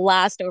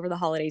blast over the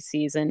holiday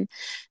season.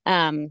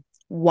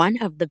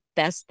 One of the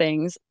best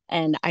things,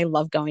 and I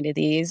love going to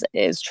these,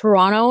 is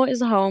Toronto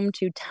is home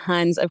to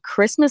tons of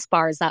Christmas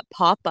bars that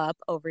pop up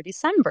over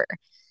December.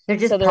 They're So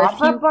just there are a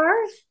pop-up few,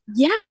 bars?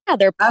 yeah,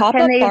 they're How can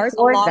pop-up they bars. A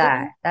afford lot of that?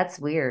 them, That's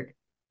weird.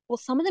 well,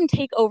 some of them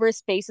take over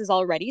spaces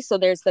already. So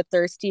there's the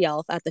Thirsty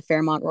Elf at the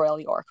Fairmont Royal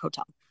York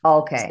Hotel.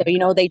 So, Okay. you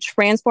know, they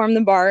transform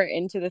the bar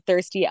into the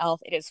Thirsty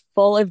Elf. It is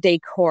full of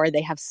decor.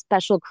 They have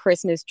special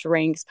Christmas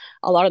drinks.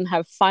 A lot of them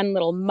have fun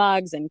little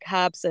mugs and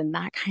cups and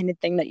that kind of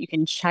thing that you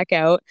can check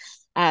out.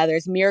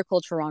 There's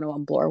Miracle Toronto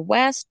on Bloor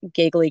West,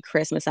 Giggly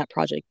Christmas at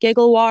Project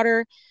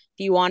Gigglewater. If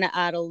you want to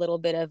add a little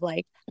bit of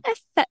like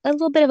a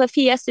little bit of a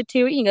fiesta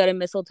to it, you can go to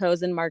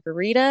Mistletoes and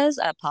Margaritas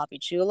at Poppy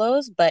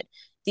Chulos. But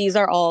these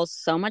are all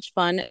so much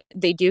fun.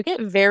 They do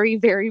get very,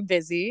 very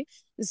busy.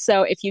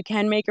 So if you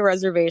can make a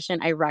reservation,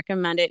 I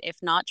recommend it. If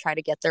not, try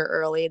to get there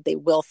early. They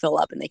will fill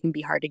up and they can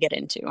be hard to get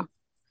into.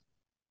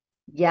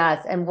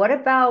 Yes. And what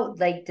about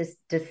like this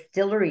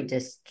distillery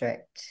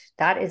district?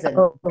 That is a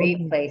Oh,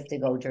 great place to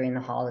go during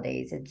the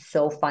holidays. It's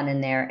so fun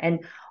in there.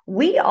 And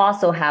we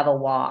also have a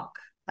walk,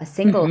 a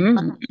single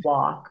mhm.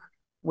 walk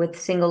with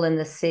Single in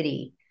the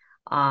City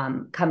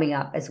coming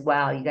up as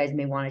well. You guys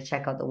may want to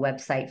check out the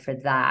website for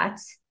that.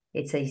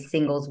 It's a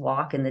singles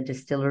walk in the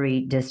distillery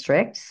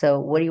district. So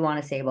what do you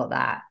want to say about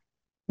that?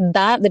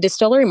 That the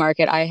distillery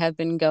market I have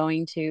been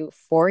going to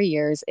for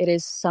years. It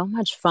is so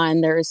much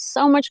fun. There is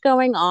so much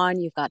going on.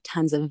 You've got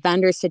tons of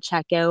vendors to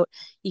check out.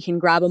 You can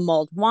grab a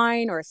mulled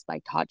wine or a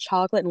spiked hot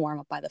chocolate and warm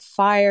up by the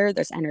fire.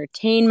 There's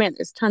entertainment.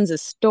 There's tons of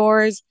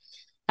stores.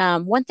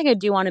 One thing I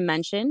do want to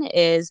mention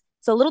is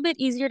it's a little bit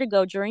easier to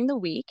go during the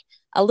week,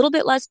 a little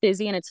bit less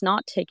busy, and it's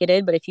not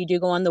ticketed. But if you do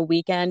go on the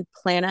weekend,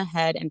 plan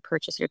ahead and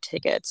purchase your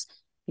tickets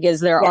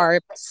because there Yeah. are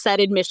set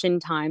admission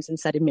times and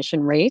set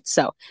admission rates.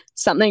 So,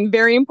 something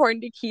very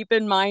important to keep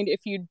in mind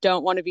if you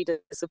don't want to be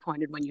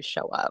disappointed when you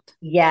show up.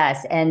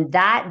 Yes, and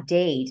that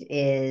date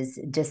is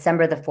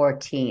December the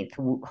 14th,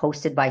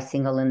 hosted by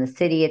Single in the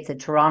City. It's a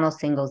Toronto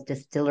Singles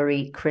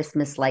Distillery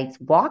Christmas Lights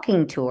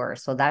walking tour.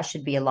 So that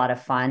should be a lot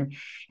of fun.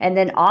 And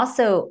then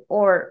also,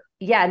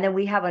 and then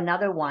we have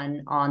another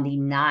one on the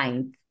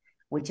 9th,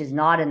 which is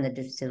not in the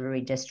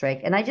distillery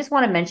district. And I just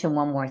want to mention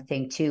one more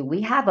thing too.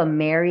 We have a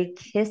Merry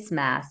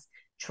Christmas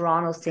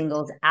Toronto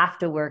Singles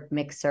After Work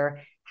Mixer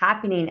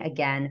happening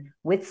again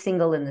with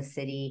Single in the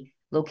City,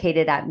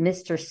 located at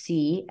Mr.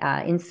 C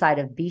inside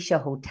of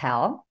Bisha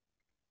Hotel.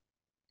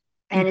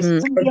 And it's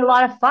going to be a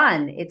lot of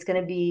fun. It's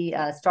going to be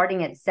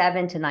starting at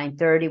 7 to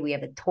 9:30. We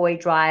have a toy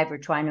drive. We're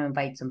trying to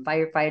invite some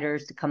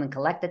firefighters to come and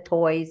collect the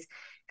toys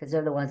because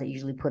they're the ones that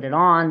usually put it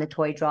on the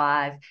toy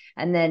drive.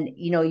 And then,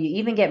 you know, you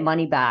even get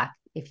money back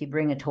if you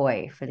bring a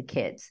toy for the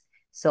kids.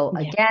 So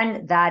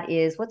again, that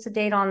is, what's the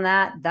date on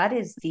that? That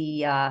is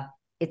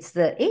it's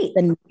the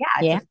 8th. Yeah,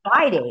 it's Yeah, a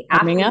Friday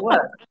coming after up.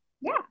 work.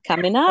 Yeah.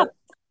 coming up.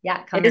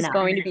 Yeah, It coming is up.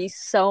 going to be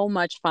so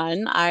much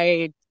fun.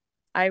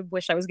 I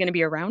wish I was going to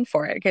be around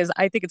for it because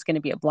I think it's going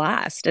to be a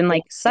blast and It's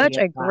like gonna such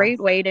be a a great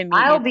blast. way to meet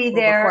I'll new be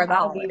people before there. the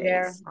I'll be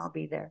there. holidays. I'll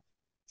be there.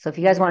 So if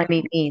you guys want Yeah, to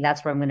meet me,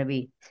 that's where I'm going to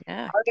be.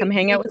 yeah. All Come right,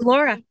 hang out Dee. with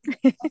Laura.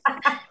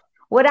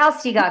 What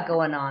else you got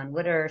going on?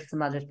 What are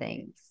some other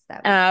things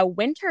that we?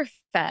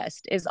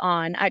 Winterfest is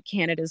on at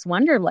Canada's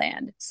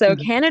Wonderland. So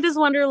Mhm. Canada's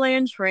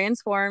Wonderland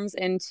transforms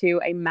into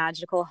a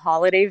magical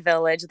holiday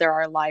village. There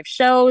are live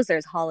shows,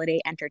 there's holiday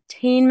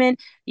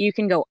entertainment. You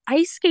can go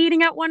ice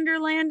skating at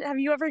Wonderland. Have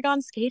you ever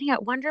gone skating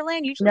at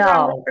Wonderland? Usually they're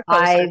on No, roller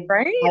coasters,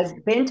 right?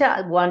 I've been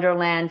to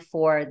Wonderland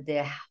for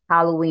the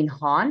Halloween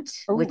haunt,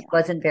 which Oh,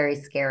 wasn't very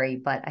scary,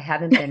 but I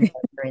haven't been there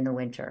during the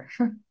winter.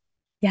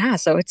 yeah.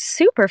 So it's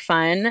super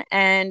fun.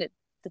 And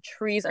the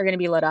trees are going to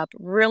be lit up.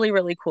 Really,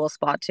 really cool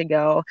spot to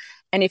go.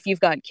 And if you've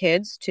got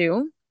kids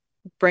too,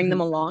 bring them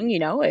Mhm. along.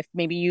 If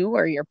maybe you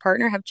or your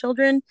partner have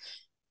children,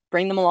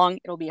 bring them along.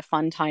 It'll be a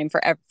fun time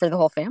for the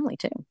whole family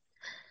too.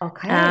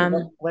 Okay,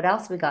 Um, what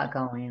else we got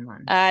going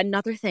on?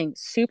 Another thing,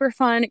 super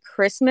fun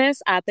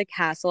Christmas at the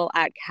castle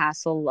at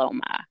Castle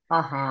Loma.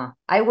 Uh-huh.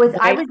 I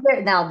Right was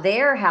there. Now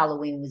their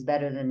Halloween was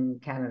better than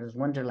Canada's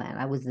Wonderland.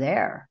 I was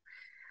there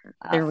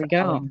there for we go.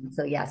 Halloween.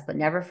 So yes, but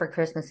never for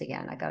Christmas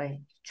again. I gotta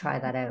try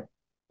that out.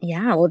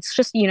 Yeah, well, it's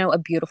just, a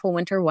beautiful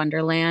winter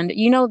wonderland.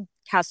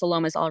 Castle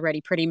Loma is already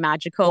pretty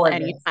magical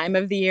any Gorgeous. time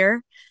of the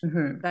year,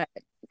 Hmm. but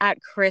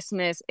at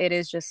Christmas, it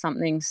is just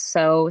something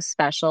so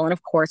special. And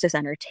of course, there's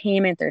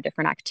entertainment, there are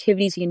different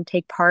activities you can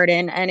take part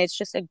in, and it's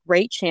just a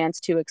great chance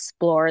to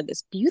explore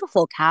this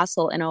beautiful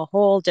castle in a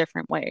whole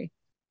different way.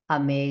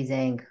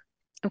 Amazing.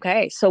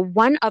 Okay, so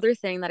one other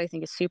thing that I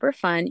think is super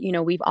fun,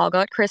 we've all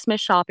got Christmas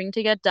shopping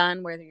to get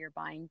done, whether you're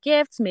buying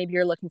gifts, maybe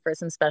you're looking for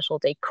some special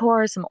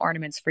decor, some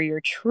ornaments for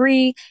your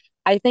tree.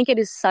 I think it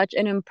is such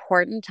an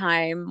important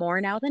time,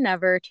 more now than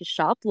ever, to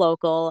shop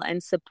local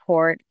and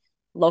support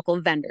local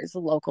vendors,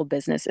 local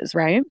businesses,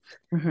 right?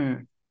 Hmm.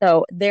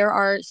 So there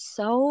are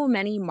so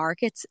many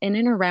markets in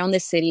and around the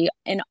city,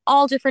 in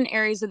all different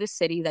areas of the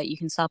city that you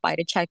can stop by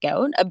to check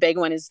out. A big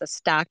one is the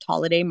Stacked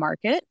Holiday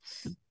Market.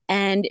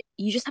 And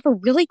you just have a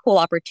really cool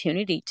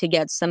opportunity to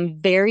get some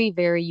very,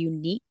 very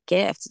unique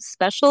gifts,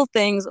 special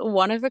things,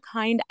 one of a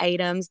kind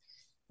items,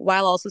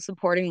 while also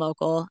supporting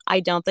local. I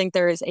don't think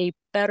there is a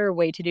better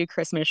way to do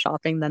Christmas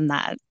shopping than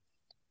that.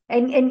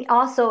 And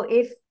also,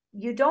 if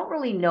you don't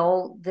really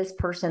know this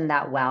person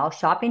that well,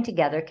 shopping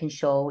together can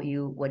show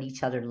you what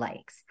each other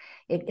likes.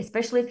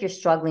 Especially if you're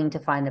struggling to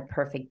find the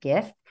perfect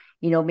gift,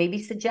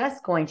 maybe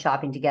suggest going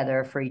shopping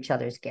together for each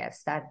other's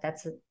gifts.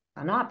 That's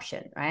an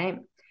option, right?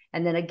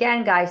 And then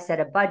again, guys,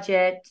 set a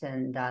budget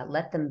and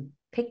let them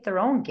pick their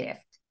own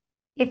gift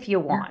if you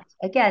Yeah. want.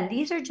 Again,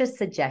 these are just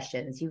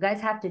suggestions. You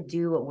guys have to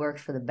do what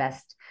works for the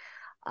best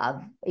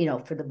of,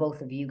 for the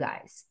both of you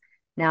guys.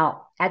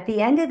 Now, at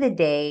the end of the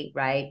day,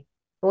 right?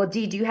 Well,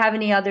 Dee, do you have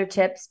any other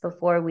tips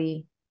before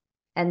we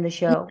end the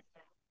show?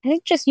 I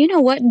think just, you know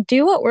what,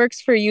 do what works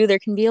for you. There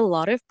can be a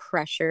lot of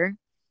pressure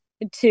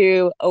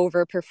to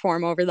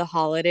overperform over the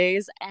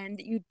holidays, and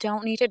you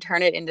don't need to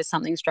turn it into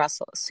something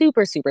stressful,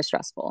 super, super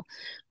stressful,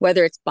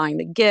 whether it's buying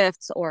the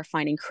gifts or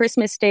finding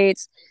Christmas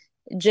dates.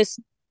 Just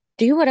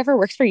do whatever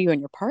works for you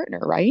and your partner,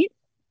 right?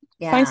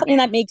 Find Yeah. something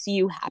that makes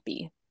you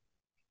happy.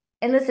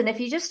 And listen, if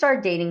you just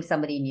start dating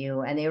somebody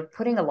new and they're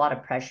putting a lot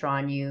of pressure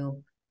on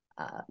you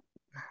uh,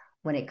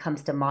 when it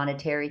comes to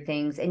monetary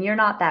things, and you're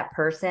not that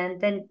person,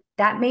 then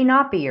that may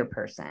not be your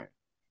person.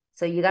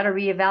 So you got to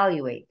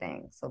reevaluate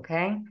things.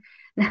 Okay.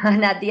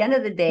 And at the end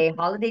of the day,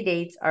 holiday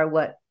dates are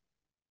what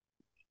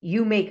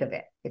you make of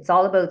it. It's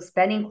all about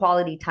spending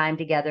quality time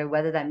together,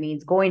 whether that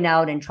means going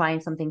out and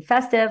trying something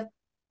festive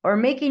or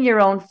making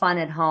your own fun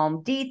at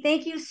home. Dee,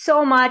 thank you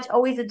so much.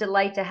 Always a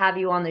delight to have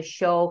you on the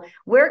show.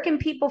 Where can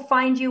people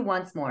find you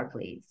once more,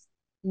 please?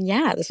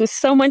 Yeah, this was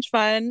so much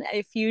fun.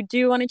 If you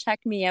do want to check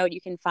me out, you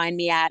can find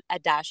me at a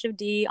dash of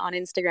D on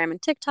Instagram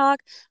and TikTok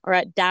or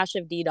at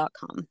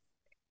dashofd.com.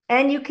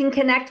 And you can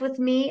connect with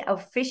me,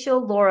 official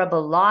Laura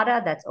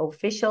Bellotta. That's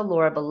official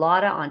Laura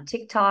Bellotta on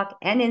TikTok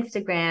and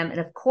Instagram. And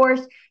of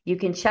course, you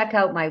can check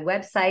out my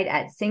website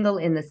at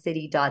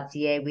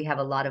singleinthecity.ca. We have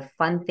a lot of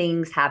fun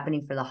things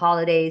happening for the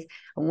holidays.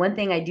 And one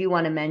thing I do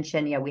want to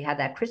mention, we have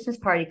that Christmas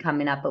party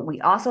coming up, but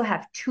we also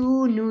have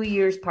 2 New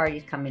Year's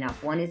parties coming up.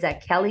 One is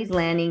at Kelly's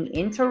Landing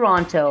in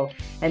Toronto,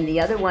 and the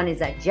other one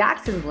is at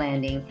Jackson's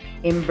Landing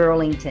in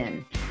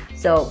Burlington.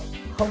 So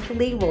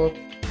hopefully we'll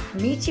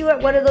meet you at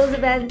one of those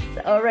events.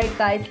 All right,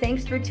 guys,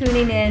 thanks for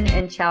tuning in,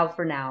 and ciao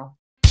for now.